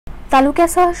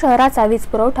तालुक्यासह शहराचा वीज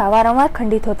पुरवठा वारंवार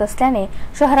खंडित होत असल्याने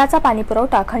शहराचा पाणी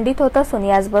पुरवठा खंडित होत असून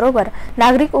याचबरोबर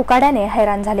नागरिक उकाड्याने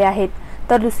हैराण झाले आहेत।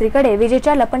 तर दुसरीकडे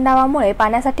विजेच्या लपंडावामुळे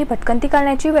पाण्यासाठी भटकंती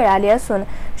करण्याची वेळ आली असून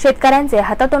शेतकऱ्यांचे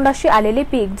हातातोंडाशी आलेले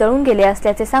पीक जळून गेले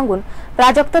असल्याचे सांगून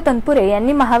प्राजक्त तनपुरे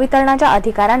यांनी महावितरणाच्या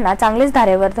अधिकाऱ्यांना चांगलेच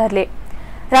धारेवर धरले।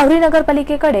 राहुरी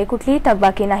नगरपालिकेकडे कुठलीही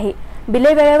थकबाकी नाही,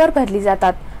 बिले वेळेवर भरली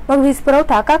जातात, मग वीज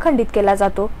पुरवठा का खंडित केला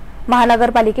जातो?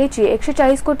 महानगरपालिकेची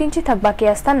 140 कोटींची थकबाकी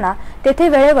असताना तेथे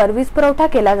वेळेवर वीज पुरवठा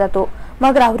केला जातो,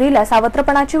 मग राहुरीला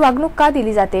सावत्रपणाची वागणूक का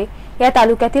दिली जाते? या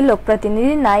तालुक्यातील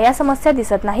लोकप्रतिनिधींना या समस्या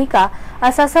दिसत नाही का,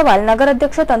 असा सवाल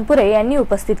नगराध्यक्ष तनपुरे यांनी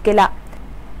उपस्थित केला।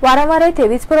 वारंवार येथे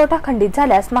वीज पुरवठा खंडित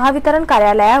झाल्यास महावितरण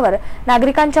कार्यालयावर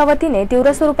नागरिकांच्या वतीने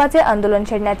तीव्र स्वरूपाचे आंदोलन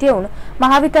छेडण्यात येऊन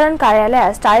महावितरण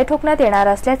कार्यालयास टाळे ठोकण्यात येणार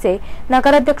असल्याचे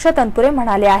नगराध्यक्ष तनपुरे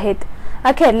म्हणाले आहेत।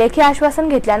 अखेर लेखी आश्वासन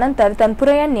घेतल्यानंतर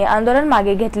तनपुरे यांनी आंदोलन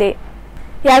मागे घेतले।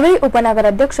 यावेळी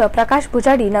उपनगराध्यक्ष प्रकाश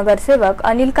भुजाडी, नगरसेवक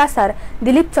अनिल कासार,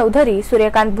 दिलीप चौधरी,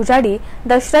 सूर्यकांत भुजाडी,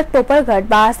 दशरथ पोपळघट,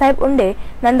 बाळासाहेब उंडे,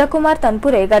 नंदकुमार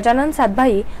तनपुरे, गजानन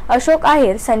सातभाई, अशोक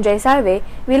आहेर, संजय साळवे,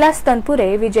 विलास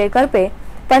तनपुरे, विजय करपे,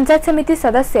 पंचायत समिती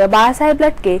सदस्य बाळासाहेब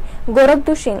लटके, गोरख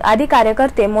दुशिंग आदी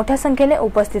कार्यकर्ते मोठ्या संख्येने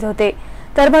उपस्थित होते।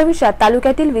 तर भविष्यात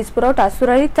तालुक्यातील वीज पुरवठा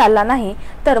सुरळीत चालला नाही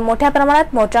तर मोठ्या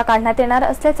प्रमाणात मोर्चा काढण्यात येणार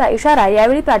असल्याचा इशारा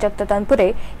यावेळी प्राजक्त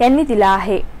तनपुरे यांनी दिला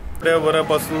आहे।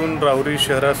 वरापासून राहुरी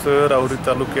शहरासह राहुरी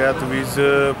तालुक्यात वीज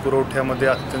पुरवठ्यामध्ये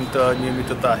अत्यंत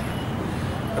अनियमितता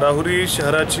आहे। राहुरी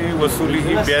शहराची वसुली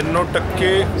ही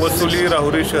 92% वसुली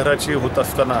राहुरी शहराची होत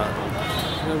असताना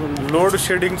लोड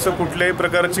शेडिंगचं कुठल्याही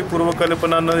प्रकारची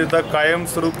पूर्वकल्पना न देता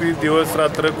कायमस्वरूपी दिवस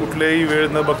रात्र कुठल्याही वेळ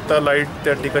न बघता लाईट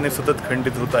त्या ठिकाणी सतत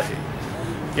खंडित होत आहे।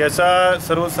 याचा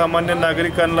सर्वसामान्य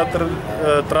नागरिकांना तर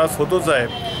त्रास होतोच आहे,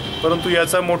 परंतु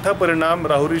याचा मोठा परिणाम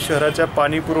राहुरी शहराच्या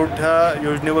पाणी पुरवठा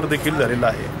योजनेवर देखील झालेला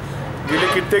आहे। गेले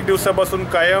कित्येक दिवसापासून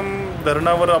कायम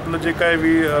धरणावर आपलं जे काय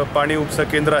पाणी उपसा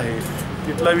केंद्र आहे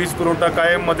तिथला वीज पुरवठा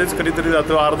कायम मध्येच कधीतरी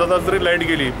जातो। अर्धा तास जरी लाईट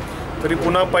गेली तरी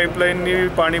पुन्हा पाईपलाईननी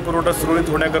पाणी पुरवठा सुरळीत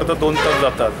होण्याकरता 2 तास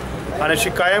जातात आणि अशी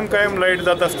कायम लाईट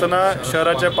जात असताना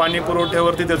शहराच्या पाणी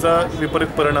पुरवठ्यावरती त्याचा विपरीत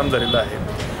परिणाम झालेला आहे।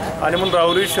 आणि म्हणून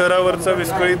राहुरी शहरावरचा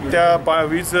विस्कळीत त्या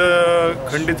वीज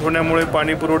खंडित होण्यामुळे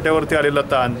पाणी पुरवठ्यावरती आलेला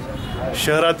ताण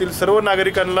शहरातील सर्व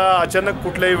नागरिकांना अचानक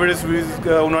कुठल्याही वेळेस वीज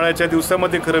उन्हाळ्याच्या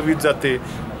दिवसामध्ये खरं वीज जाते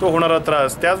तो होणारा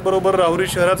त्रास, त्याचबरोबर राहुरी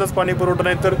शहराचाच पाणी पुरवठा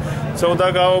नाही तर 14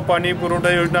 गाव पाणी पुरवठा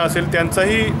योजना असेल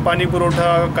त्यांचाही पाणी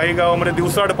पुरवठा, काही गावामध्ये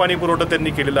दिवसाआड पाणी पुरवठा त्यांनी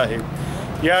केलेला आहे।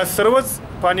 या सर्वच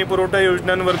पाणी पुरवठा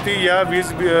योजनांवरती या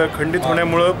वीज खंडित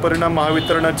होण्यामुळे परिणाम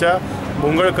महावितरणाच्या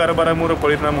भोंगळ कारभारामुळे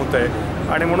परिणाम होत आहे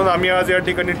आणि म्हणून आम्ही आज या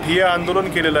ठिकाणी ठिय्या आंदोलन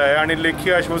केलेलं आहे आणि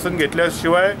लेखी आश्वासन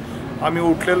घेतल्याशिवाय आम्ही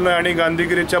उठलेलं नाही आणि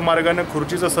गांधीगिरीच्या मार्गाने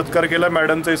खुर्चीचा सत्कार केला,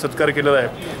 मॅडमचाही सत्कार केलेला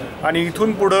आहे आणि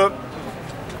इथून पुढं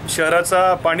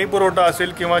शहराचा पाणी पुरवठा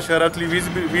असेल किंवा शहरातली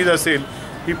वीज असेल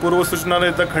ही पूर्वसूचना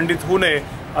देता खंडित होऊ नये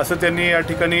असं त्यांनी या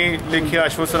ठिकाणी लेखी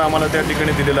आश्वासन आम्हाला त्या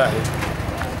ठिकाणी दिलेलं आहे।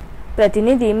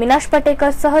 प्रतिनिधी मीनाश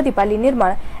पटेकर सह दीपाली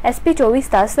निर्मळ, SP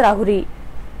 24 तास, राहुरी।